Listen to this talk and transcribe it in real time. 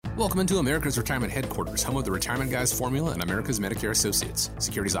Welcome into America's Retirement Headquarters, home of the Retirement Guys Formula and America's Medicare Associates.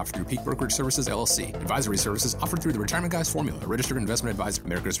 Securities offered through Peak Brokerage Services, LLC. Advisory services offered through the Retirement Guys Formula, a registered investment advisor.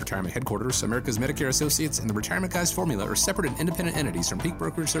 America's Retirement Headquarters, America's Medicare Associates, and the Retirement Guys Formula are separate and independent entities from Peak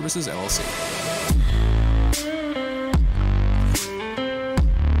Brokerage Services, LLC.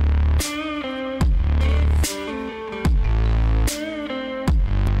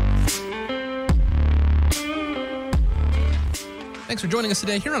 Thanks for joining us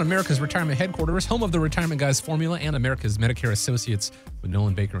today here on America's Retirement Headquarters, home of the Retirement Guys Formula and America's Medicare Associates with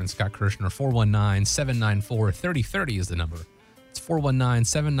Nolan Baker and Scott Kirshner. 419-794-3030 is the number. It's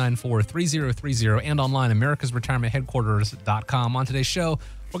 419-794-3030 and online, americasretirementheadquarters.com. On today's show,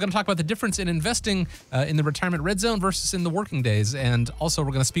 we're going to talk about the difference in investing in the retirement red zone versus in the working days. And also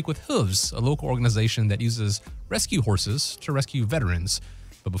we're going to speak with Hooves, a local organization that uses rescue horses to rescue veterans.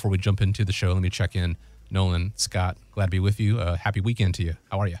 But before we jump into the show, let me check in. Nolan, Scott, glad to be with you. Happy weekend to you.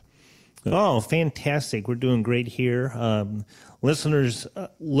 How are you? Oh, fantastic. We're doing great here. Listeners,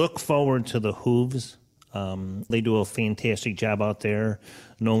 look forward to the Hooves. They do a fantastic job out there.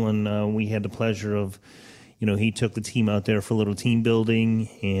 Nolan, we had the pleasure of, he took the team out there for a little team building,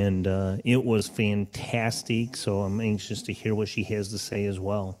 and it was fantastic. So I'm anxious to hear what she has to say as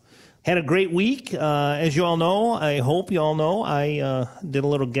well. Had a great week. As you all know, I hope you all know, I did a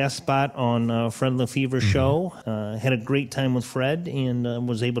little guest spot on Fred Lefevre's show. Had a great time with Fred and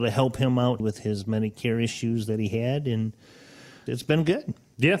was able to help him out with his Medicare issues that he had, and it's been good.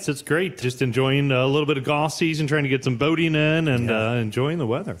 Yes, it's great. Just enjoying a little bit of golf season, trying to get some boating in, and enjoying the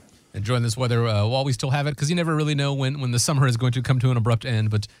weather. Enjoying this weather while we still have it, because you never really know when the summer is going to come to an abrupt end,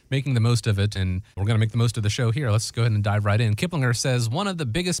 but making the most of it, and we're going to make the most of the show here. Let's go ahead and dive right in. Kiplinger says one of the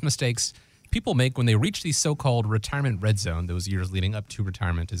biggest mistakes people make when they reach the so-called retirement red zone, those years leading up to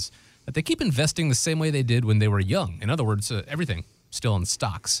retirement, is that they keep investing the same way they did when they were young. In other words, everything still in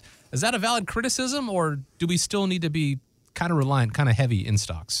stocks. Is that a valid criticism, or do we still need to be kind of reliant, kind of heavy in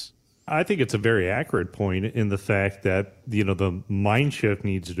stocks? I think it's a very accurate point in the fact that, the mind shift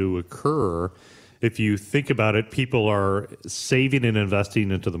needs to occur. If you think about it, people are saving and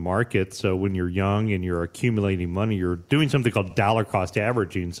investing into the market. So when you're young and you're accumulating money, you're doing something called dollar cost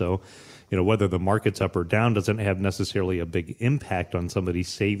averaging. So, whether the market's up or down doesn't have necessarily a big impact on somebody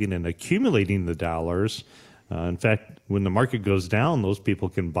saving and accumulating the dollars. In fact, when the market goes down, those people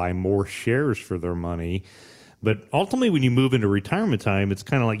can buy more shares for their money. But ultimately, when you move into retirement time, it's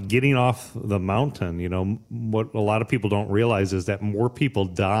kind of like getting off the mountain. What a lot of people don't realize is that more people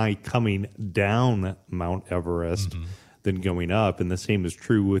die coming down Mount Everest than going up. And the same is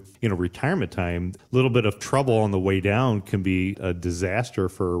true with, retirement time. A little bit of trouble on the way down can be a disaster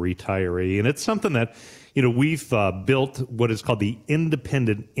for a retiree. And it's something that, we've built what is called the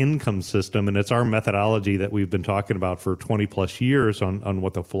independent income system. And it's our methodology that we've been talking about for 20 plus years on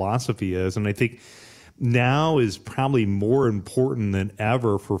what the philosophy is. And I think now is probably more important than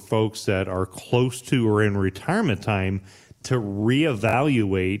ever for folks that are close to or in retirement time to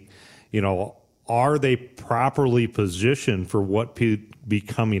reevaluate, are they properly positioned for what be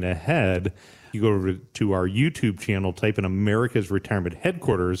coming ahead? You go over to our YouTube channel, type in America's Retirement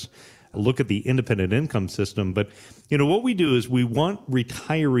Headquarters, look at the independent income system. But, what we do is we want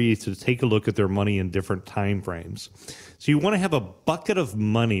retirees to take a look at their money in different time frames. So you want to have a bucket of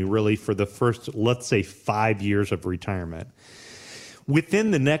money really for the first, let's say, 5 years of retirement.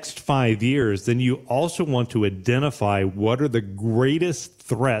 Within the next 5 years, then you also want to identify what are the greatest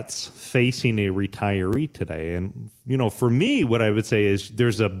threats facing a retiree today. And, for me, what I would say is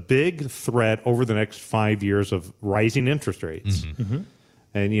there's a big threat over the next 5 years of rising interest rates.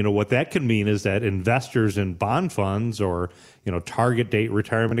 And, what that could mean is that investors in bond funds or, target date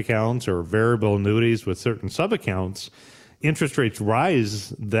retirement accounts or variable annuities with certain sub-accounts, interest rates rise,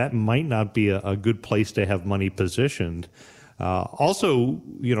 that might not be a good place to have money positioned. Also,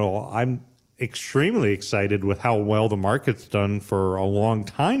 I'm extremely excited with how well the market's done for a long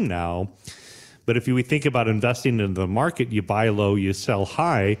time now. But if we think about investing in the market, you buy low, you sell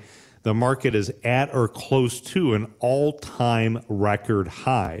high. The market is at or close to an all-time record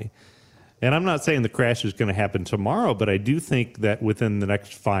high. And I'm not saying the crash is going to happen tomorrow, but I do think that within the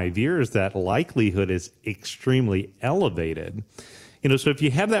next 5 years, that likelihood is extremely elevated. So if you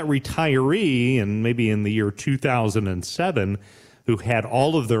have that retiree, and maybe in the year 2007, who had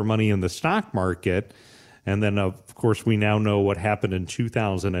all of their money in the stock market, and then, of course, we now know what happened in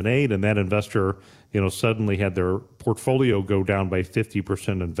 2008, and that investor, suddenly had their portfolio go down by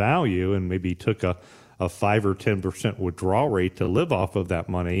 50% in value and maybe took a 5 or 10% withdrawal rate to live off of that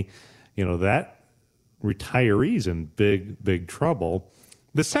money. That retiree's in big, big trouble.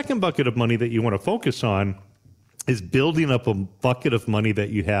 The second bucket of money that you want to focus on is building up a bucket of money that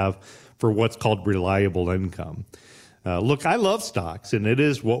you have for what's called reliable income. Look, I love stocks, and it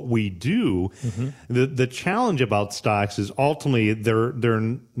is what we do. The challenge about stocks is ultimately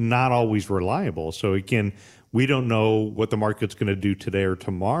they're not always reliable. So again, we don't know what the market's going to do today or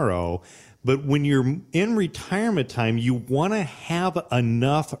tomorrow. But when you're in retirement time, you want to have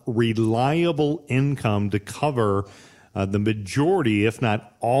enough reliable income to cover the majority, if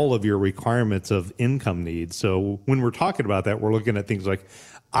not all, of your requirements of income needs. So when we're talking about that, we're looking at things like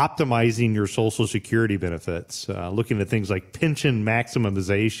optimizing your Social Security benefits, looking at things like pension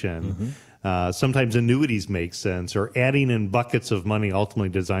maximization. Sometimes annuities make sense, or adding in buckets of money ultimately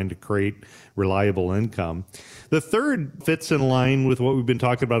designed to create reliable income. The third fits in line with what we've been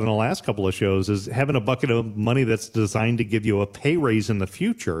talking about in the last couple of shows, is having a bucket of money that's designed to give you a pay raise in the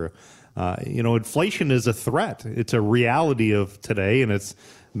future. Inflation is a threat. It's a reality of today, and it's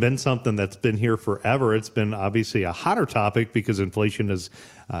been something that's been here forever. It's been obviously a hotter topic because inflation is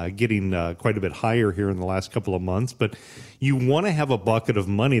getting quite a bit higher here in the last couple of months. But you want to have a bucket of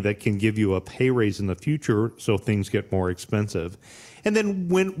money that can give you a pay raise in the future so things get more expensive. And then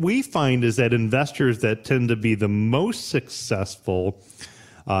when we find is that investors that tend to be the most successful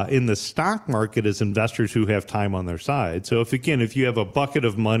in the stock market is investors who have time on their side. So if you have a bucket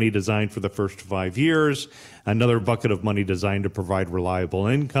of money designed for the first 5 years, another bucket of money designed to provide reliable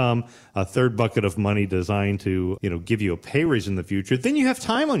income, a third bucket of money designed to, give you a pay raise in the future, then you have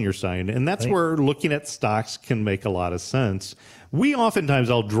time on your side. And that's where looking at stocks can make a lot of sense.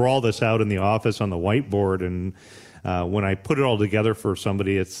 I'll draw this out in the office on the whiteboard. And when I put it all together for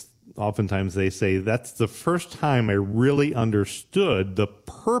somebody, oftentimes they say, that's the first time I really understood the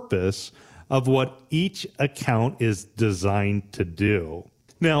purpose of what each account is designed to do.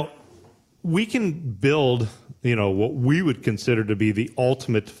 Now, we can build, what we would consider to be the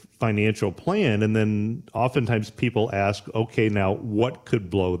ultimate financial plan. And then oftentimes people ask, okay, now what could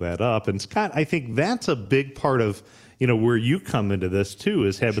blow that up? And Scott, I think that's a big part of, where you come into this too,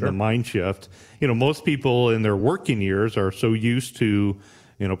 is having the mind shift. Most people in their working years are so used to,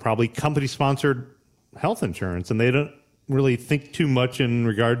 probably company-sponsored health insurance, and they don't really think too much in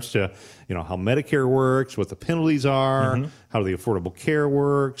regards to, how Medicare works, what the penalties are, how the Affordable Care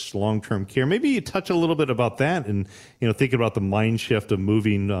works, long-term care. Maybe you touch a little bit about that and, think about the mind shift of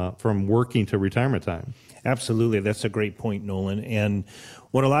moving from working to retirement time. Absolutely. That's a great point, Nolan. And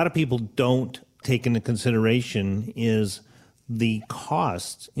what a lot of people don't take into consideration is the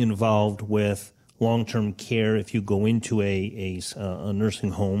costs involved with long-term care if you go into a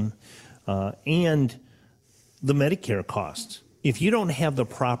nursing home, and the Medicare costs. If you don't have the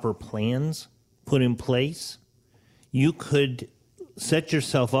proper plans put in place, you could set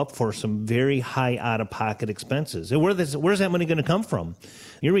yourself up for some very high out-of-pocket expenses. And where's that money going to come from?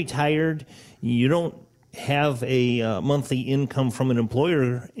 You're retired. You don't have a monthly income from an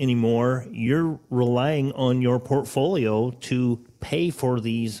employer anymore. You're relying on your portfolio to pay for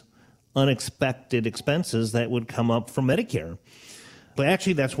these unexpected expenses that would come up from Medicare. But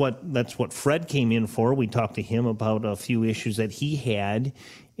actually, that's what Fred came in for. We talked to him about a few issues that he had,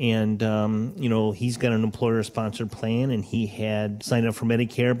 and he's got an employer-sponsored plan, and he had signed up for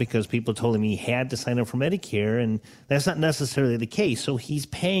Medicare because people told him he had to sign up for Medicare, and that's not necessarily the case. So he's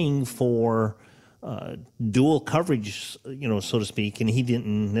paying for dual coverage, so to speak, and he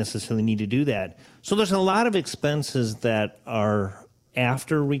didn't necessarily need to do that. So there's a lot of expenses that are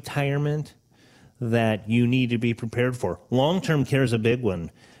after retirement that you need to be prepared for. Long-term care is a big one.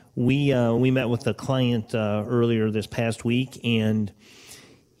 We met with a client earlier this past week, and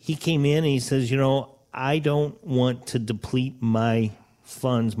he came in and he says, I don't want to deplete my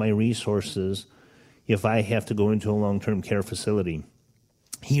funds, my resources, if I have to go into a long-term care facility.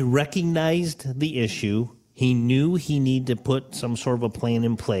 He recognized the issue. He knew he needed to put some sort of a plan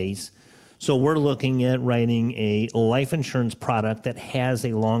in place. So we're looking at writing a life insurance product that has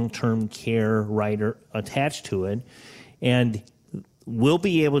a long-term care rider attached to it, and we'll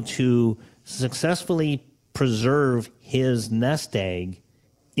be able to successfully preserve his nest egg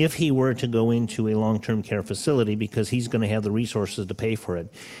if he were to go into a long-term care facility, because he's going to have the resources to pay for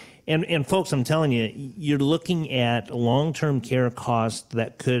it. And folks, I'm telling you, you're looking at long-term care costs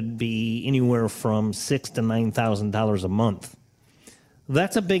that could be anywhere from $6,000 to $9,000 a month.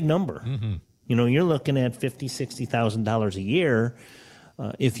 That's a big number. You're looking at $50,000, $60,000 a year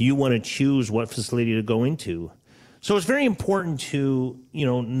if you want to choose what facility to go into. So it's very important to,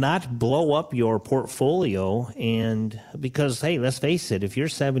 not blow up your portfolio, and because, hey, let's face it, if you're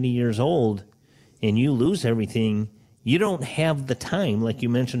 70 years old and you lose everything, you don't have the time, like you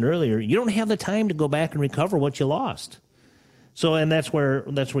mentioned earlier, you don't have the time to go back and recover what you lost. So, and that's where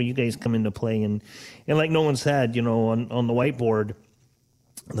you guys come into play. And like Nolan said, on the whiteboard,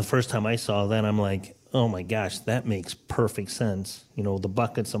 the first time I saw that, I'm like, oh my gosh, that makes perfect sense. The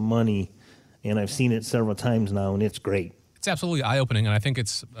buckets of money, and I've seen it several times now, and it's great. It's absolutely eye-opening, and I think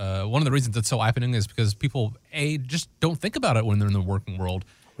it's one of the reasons it's so eye-opening is because people, just don't think about it when they're in the working world.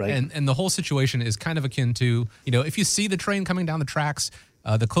 Right. And the whole situation is kind of akin to, if you see the train coming down the tracks,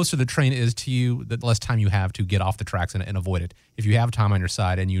 the closer the train is to you, the less time you have to get off the tracks and avoid it. If you have time on your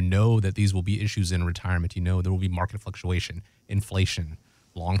side and you know that these will be issues in retirement, there will be market fluctuation, inflation,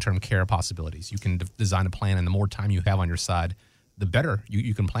 long-term care possibilities. You can design a plan, and the more time you have on your side, the better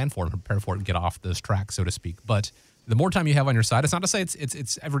you can plan for it and prepare for it and get off those tracks, so to speak. But the more time you have on your side, it's not to say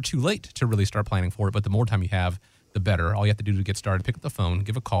it's ever too late to really start planning for it, but the more time you have, the better. All you have to do to get started, pick up the phone,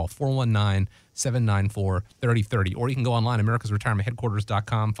 give a call, 419-794-3030, or you can go online,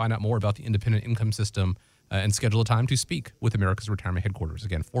 americasretirementheadquarters.com, find out more about the independent income system, and schedule a time to speak with America's Retirement Headquarters.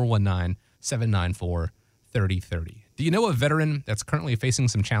 Again, 419-794-3030. Do you know a veteran that's currently facing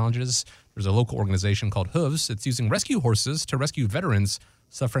some challenges? There's a local organization called Hooves. It's using rescue horses to rescue veterans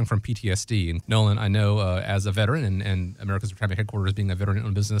suffering from PTSD. And Nolan, I know as a veteran and America's Retirement Headquarters being a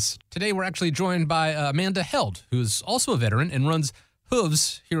veteran-owned business, today we're actually joined by Amanda Held, who's also a veteran and runs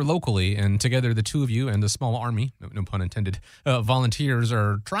Hooves here locally. And together, the two of you and a small army, no pun intended, volunteers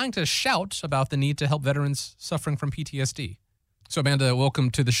are trying to shout about the need to help veterans suffering from PTSD. So Amanda,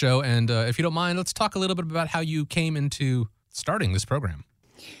 welcome to the show. And if you don't mind, let's talk a little bit about how you came into starting this program.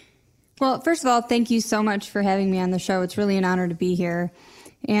 Well, first of all, thank you so much for having me on the show. It's really an honor to be here.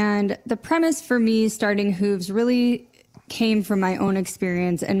 And the premise for me starting Hooves really came from my own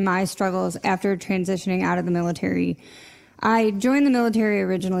experience and my struggles after transitioning out of the military. I joined the military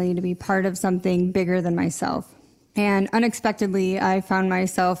originally to be part of something bigger than myself. And unexpectedly, I found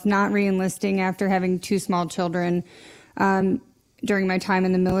myself not re-enlisting after having two small children during my time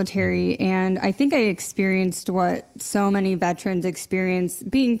in the military. And I think I experienced what so many veterans experience,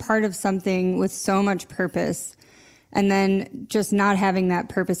 being part of something with so much purpose, and then just not having that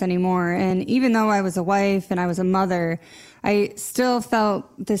purpose anymore. And even though I was a wife and I was a mother, I still felt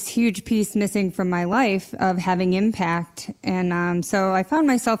this huge piece missing from my life of having impact. And so I found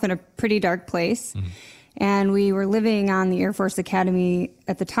myself in a pretty dark place. Mm-hmm. And we were living on the Air Force Academy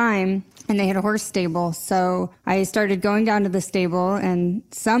at the time, and they had a horse stable. So I started going down to the stable, and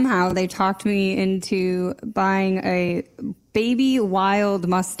somehow they talked me into buying a baby wild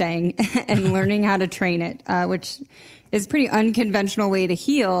Mustang and learning how to train it, which is a pretty unconventional way to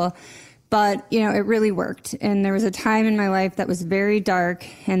heal. But, it really worked. And there was a time in my life that was very dark,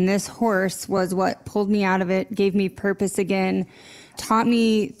 and this horse was what pulled me out of it, gave me purpose again, taught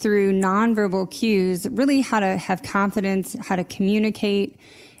me through nonverbal cues really how to have confidence, how to communicate,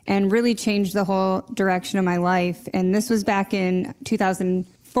 and really changed the whole direction of my life. And this was back in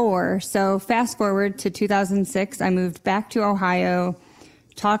 2004. So fast forward to 2006, I moved back to Ohio,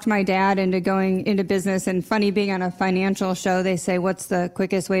 talked my dad into going into business. And funny, being on a financial show, they say, what's the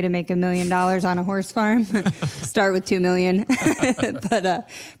quickest way to make $1 million on a horse farm? Start with $2 million.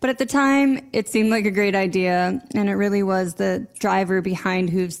 But at the time, it seemed like a great idea. And it really was the driver behind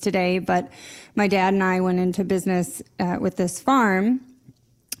Hooves today. But my dad and I went into business with this farm.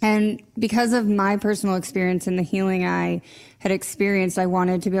 And because of my personal experience and the healing I had experienced, I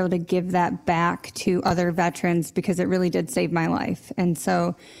wanted to be able to give that back to other veterans because it really did save my life. And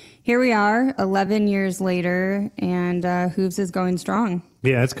so here we are 11 years later, and Hooves is going strong.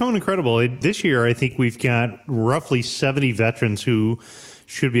 Yeah, it's going incredible. This year, I think we've got roughly 70 veterans who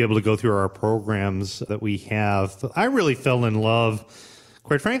should be able to go through our programs that we have. I really fell in love,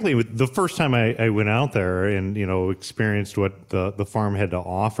 quite frankly, with the first time I went out there and, experienced what the farm had to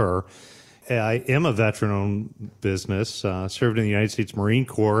offer. I am a veteran-owned business, served in the United States Marine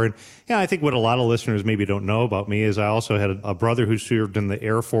Corps. And I think what a lot of listeners maybe don't know about me is I also had a brother who served in the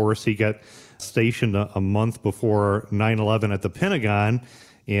Air Force. He got stationed a month before 9/11 at the Pentagon.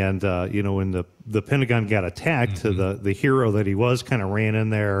 And, when the Pentagon got attacked, mm-hmm. the hero that he was kind of ran in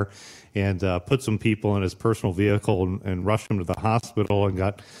there and put some people in his personal vehicle and rushed him to the hospital and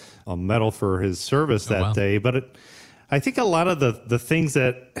got a medal for his service that day. But I think a lot of the things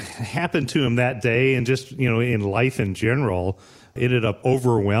that happened to him that day and just, in life in general, ended up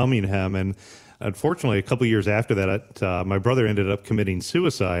overwhelming him. And unfortunately, a couple of years after that, my brother ended up committing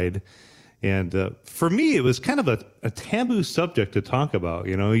suicide. And for me, it was kind of a taboo subject to talk about,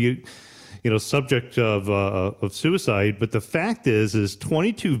 subject of suicide. But the fact is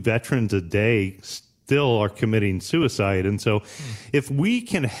 22 veterans a day still are committing suicide. And so if we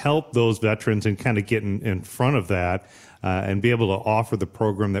can help those veterans and kind of get in front of that, and be able to offer the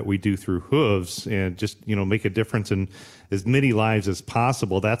program that we do through Hooves and just, make a difference in as many lives as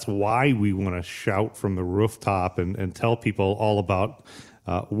possible. That's why we want to shout from the rooftop and tell people all about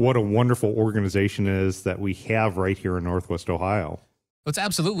what a wonderful organization is that we have right here in Northwest Ohio. It's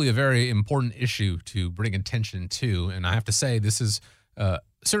absolutely a very important issue to bring attention to. And I have to say, this is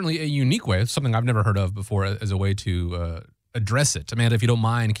certainly a unique way, something I've never heard of before, as a way to address it. Amanda, if you don't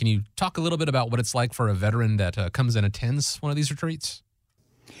mind, can you talk a little bit about what it's like for a veteran that comes and attends one of these retreats?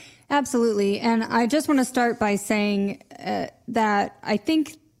 Absolutely. And I just want to start by saying that I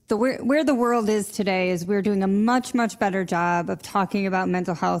think where the world is today is we're doing a much, much better job of talking about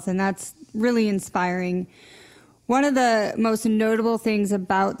mental health, and that's really inspiring. One of the most notable things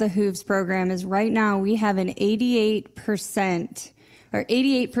about the Hooves program is right now we have an 88%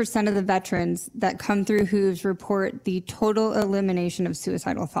 of the veterans that come through Hooves report the total elimination of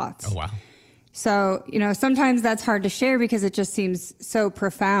suicidal thoughts. Oh, wow. So, sometimes that's hard to share because it just seems so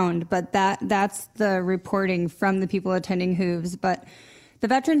profound, but that's the reporting from the people attending Hooves. But the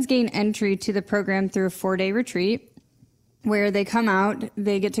veterans gain entry to the program through a 4-day retreat where they come out,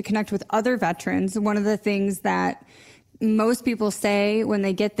 they get to connect with other veterans. One of the things that most people say when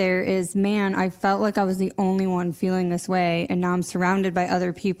they get there is, man, I felt like I was the only one feeling this way, and now I'm surrounded by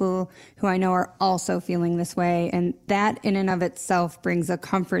other people who I know are also feeling this way. And that in and of itself brings a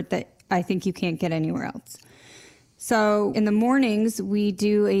comfort that I think you can't get anywhere else. So in the mornings, we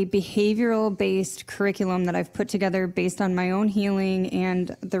do a behavioral-based curriculum that I've put together based on my own healing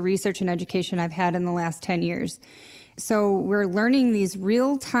and the research and education I've had in the last 10 years. So we're learning these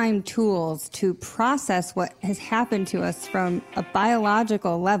real-time tools to process what has happened to us from a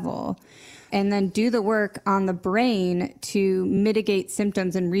biological level and then do the work on the brain to mitigate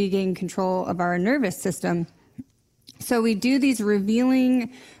symptoms and regain control of our nervous system. So we do these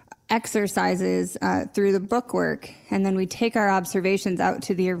revealing exercises through the bookwork, and then we take our observations out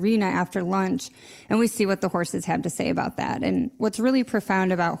to the arena after lunch, and we see what the horses have to say about that. And what's really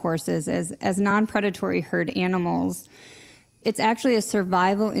profound about horses is, as non-predatory herd animals, it's actually a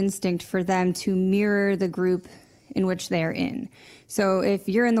survival instinct for them to mirror the group in which they are in. So if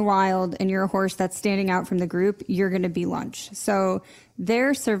you're in the wild and you're a horse that's standing out from the group, you're going to be lunch. So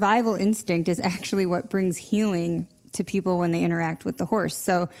their survival instinct is actually what brings healing to people when they interact with the horse.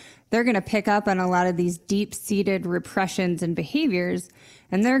 So they're going to pick up on a lot of these deep-seated repressions and behaviors,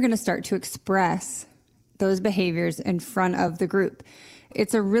 and they're going to start to express those behaviors in front of the group.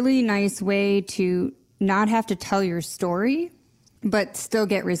 It's a really nice way to not have to tell your story, but still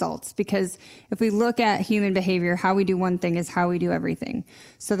get results. Because if we look at human behavior, how we do one thing is how we do everything.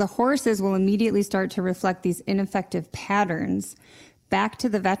 So the horses will immediately start to reflect these ineffective patterns back to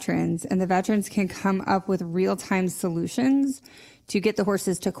the veterans, and the veterans can come up with real-time solutions to get the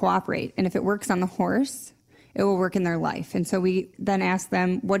horses to cooperate. And if it works on the horse, it will work in their life. And so we then ask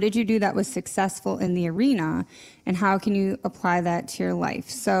them, what did you do that was successful in the arena, and how can you apply that to your life?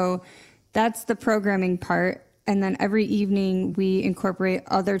 So that's the programming part. And then every evening we incorporate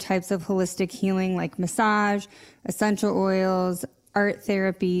other types of holistic healing like massage, essential oils, art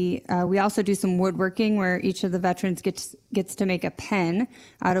therapy. We also do some woodworking where each of the veterans gets to make a pen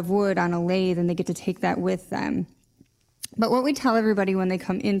out of wood on a lathe, and they get to take that with them. But what we tell everybody when they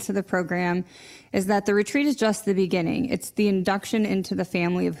come into the program is that the retreat is just the beginning. It's the induction into the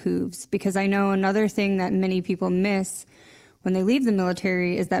family of Hooves, because I know another thing that many people miss when they leave the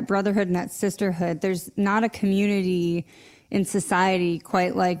military is that brotherhood and that sisterhood. There's not a community in society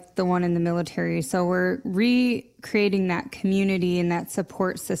quite like the one in the military. So we're recreating that community and that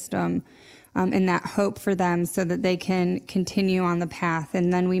support system and that hope for them so that they can continue on the path.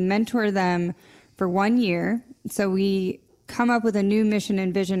 And then we mentor them for 1 year. So we come up with a new mission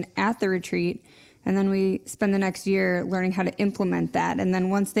and vision at the retreat, and then we spend the next year learning how to implement that. And then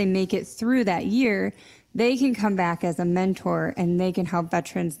once they make it through that year, they can come back as a mentor, and they can help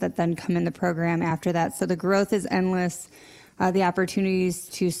veterans that then come in the program after that. So the growth is endless. The opportunities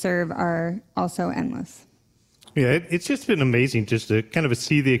to serve are also endless. Yeah, it's just been amazing just to kind of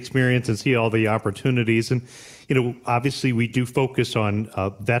see the experience and see all the opportunities. And, obviously we do focus on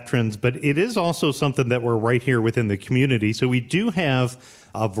veterans, but it is also something that we're right here within the community. So we do have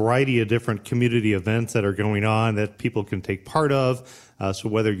a variety of different community events that are going on that people can take part of. So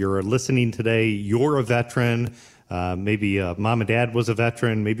whether you're listening today, you're a veteran, maybe mom and dad was a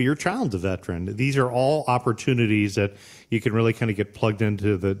veteran, maybe your child's a veteran. These are all opportunities that you can really kind of get plugged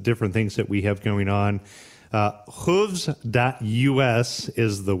into the different things that we have going on. Hooves.us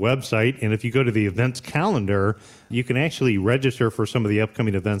is the website. And if you go to the events calendar, you can actually register for some of the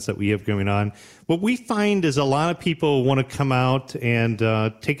upcoming events that we have going on. What we find is a lot of people want to come out and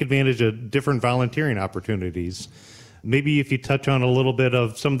take advantage of different volunteering opportunities. Maybe if you touch on a little bit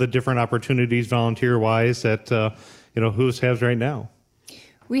of some of the different opportunities volunteer-wise that Hooves has right now.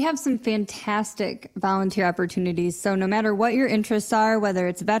 We have some fantastic volunteer opportunities. So no matter what your interests are, whether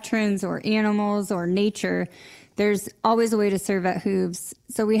it's veterans or animals or nature, there's always a way to serve at Hooves.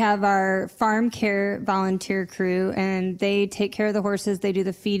 So we have our farm care volunteer crew, and they take care of the horses. They do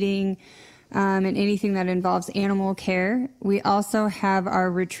the feeding and anything that involves animal care. We also have our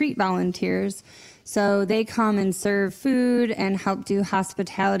retreat volunteers. So they come and serve food and help do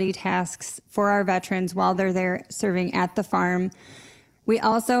hospitality tasks for our veterans while they're there serving at the farm. We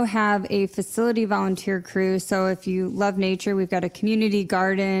also have a facility volunteer crew. So if you love nature, we've got a community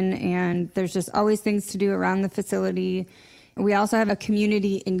garden, and there's just always things to do around the facility. We also have a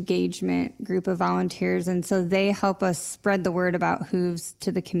community engagement group of volunteers, and so they help us spread the word about Hooves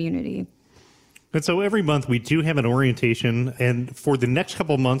to the community. And so every month we do have an orientation, and for the next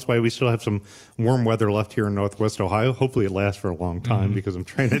couple of months, while we still have some warm weather left here in Northwest Ohio, hopefully it lasts for a long time because I'm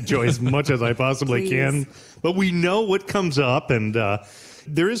trying to enjoy as much as I possibly can. But we know what comes up, and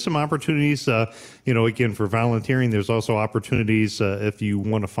there is some opportunities, again, for volunteering. There's also opportunities if you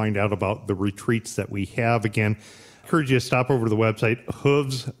want to find out about the retreats that we have. Again, I encourage you to stop over to the website,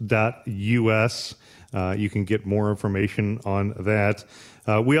 hooves.us. You can get more information on that.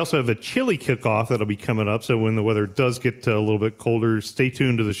 We also have a chili kickoff that'll be coming up. So when the weather does get a little bit colder, stay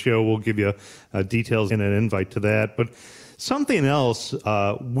tuned to the show. We'll give you details and an invite to that. But something else,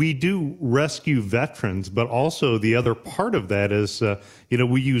 we do rescue veterans, but also the other part of that is,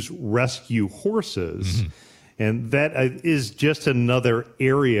 we use rescue horses. And that is just another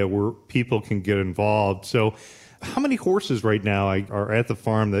area where people can get involved. So how many horses right now are at the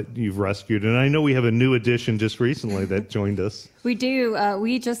farm that you've rescued? And I know we have a new addition just recently that joined us. We do.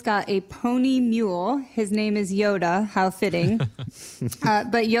 We just got a pony mule. His name is Yoda. How fitting.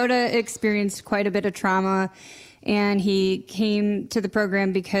 But Yoda experienced quite a bit of trauma, and he came to the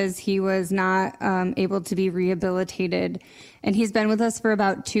program because he was not able to be rehabilitated. And he's been with us for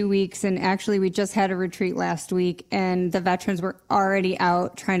about 2 weeks. And actually, we just had a retreat last week, and the veterans were already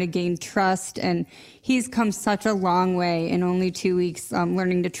out trying to gain trust. And he's come such a long way in only 2 weeks,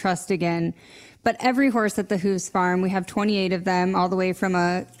 learning to trust again. But every horse at the Hooves farm, we have 28 of them, all the way from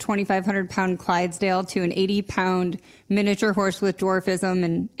a 2,500-pound Clydesdale to an 80-pound miniature horse with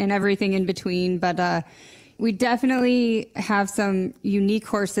dwarfism and everything in between. But we definitely have some unique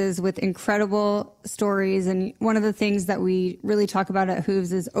horses with incredible stories. And one of the things that we really talk about at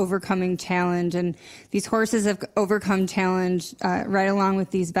Hooves is overcoming challenge. And these horses have overcome challenge right along with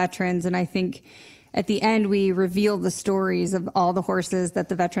these veterans. And I think at the end, we reveal the stories of all the horses that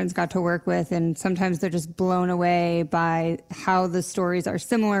the veterans got to work with. And sometimes they're just blown away by how the stories are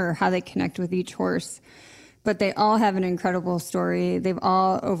similar or how they connect with each horse. But they all have an incredible story. They've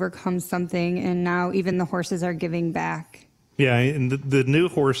all overcome something, and now even the horses are giving back. Yeah, and the new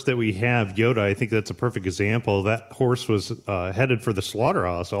horse that we have, Yoda, I think that's a perfect example. That horse was headed for the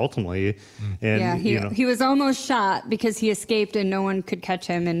slaughterhouse ultimately. And, he was almost shot because he escaped and no one could catch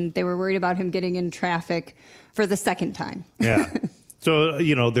him, and they were worried about him getting in traffic for the second time. Yeah. So,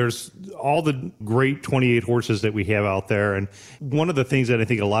 there's all the great 28 horses that we have out there. And one of the things that I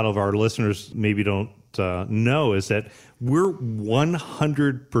think a lot of our listeners maybe don't know is that we're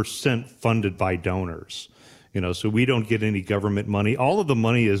 100% funded by donors. So we don't get any government money. All of the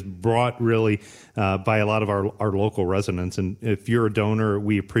money is brought really by a lot of our local residents. And if you're a donor,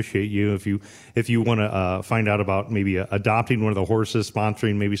 we appreciate you. If you want to find out about maybe adopting one of the horses,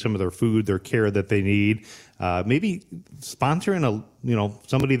 sponsoring maybe some of their food, their care that they need, maybe sponsoring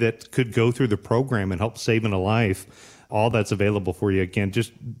somebody that could go through the program and help saving a life. All that's available for you. Again,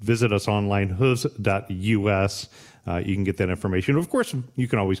 just visit us online, hooves.us. You can get that information. Of course, you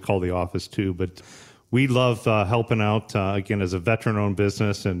can always call the office too, but we love helping out, again, as a veteran-owned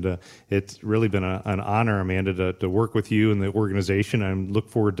business, and it's really been an honor, Amanda, to work with you and the organization. I look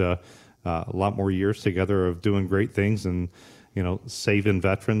forward to a lot more years together of doing great things and, saving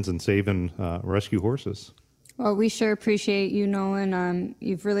veterans and saving rescue horses. Well, we sure appreciate you, Nolan.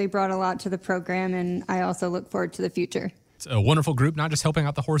 You've really brought a lot to the program, and I also look forward to the future. It's a wonderful group, not just helping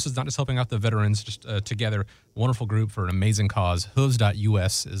out the horses, not just helping out the veterans, just together. Wonderful group for an amazing cause.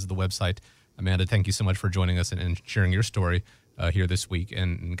 Hooves.us is the website. Amanda, thank you so much for joining us and sharing your story. here this week.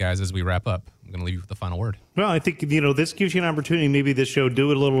 And guys, as we wrap up, I'm going to leave you with the final word. Well, I think, this gives you an opportunity, maybe this show,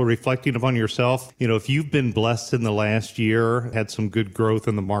 do a little reflecting upon yourself. If you've been blessed in the last year, had some good growth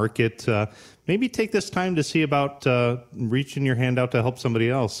in the market, maybe take this time to see about reaching your hand out to help somebody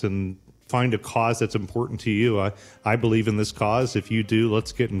else and find a cause that's important to you. I believe in this cause. If you do,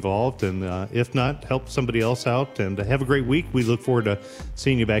 let's get involved. And if not, help somebody else out. And have a great week. We look forward to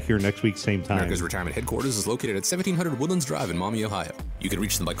seeing you back here next week, same time. America's Retirement Headquarters is located at 1700 Woodlands Drive in Maumee, Ohio. You can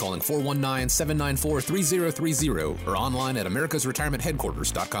reach them by calling 419-794-3030 or online at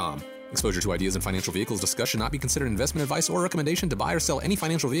americasretirementheadquarters.com. Exposure to ideas and financial vehicles discussed should not be considered investment advice or recommendation to buy or sell any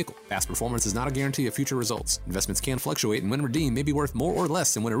financial vehicle. Past performance is not a guarantee of future results. Investments can fluctuate and when redeemed may be worth more or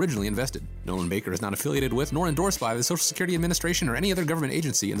less than when originally invested. Nolan Baker is not affiliated with nor endorsed by the Social Security Administration or any other government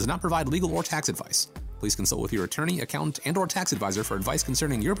agency and does not provide legal or tax advice. Please consult with your attorney, accountant, and/or tax advisor for advice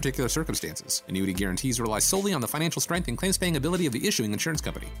concerning your particular circumstances. Annuity guarantees rely solely on the financial strength and claims-paying ability of the issuing insurance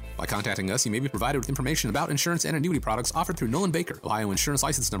company. By contacting us, you may be provided with information about insurance and annuity products offered through Nolan Baker, Ohio Insurance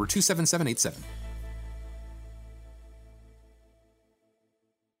License Number 27787.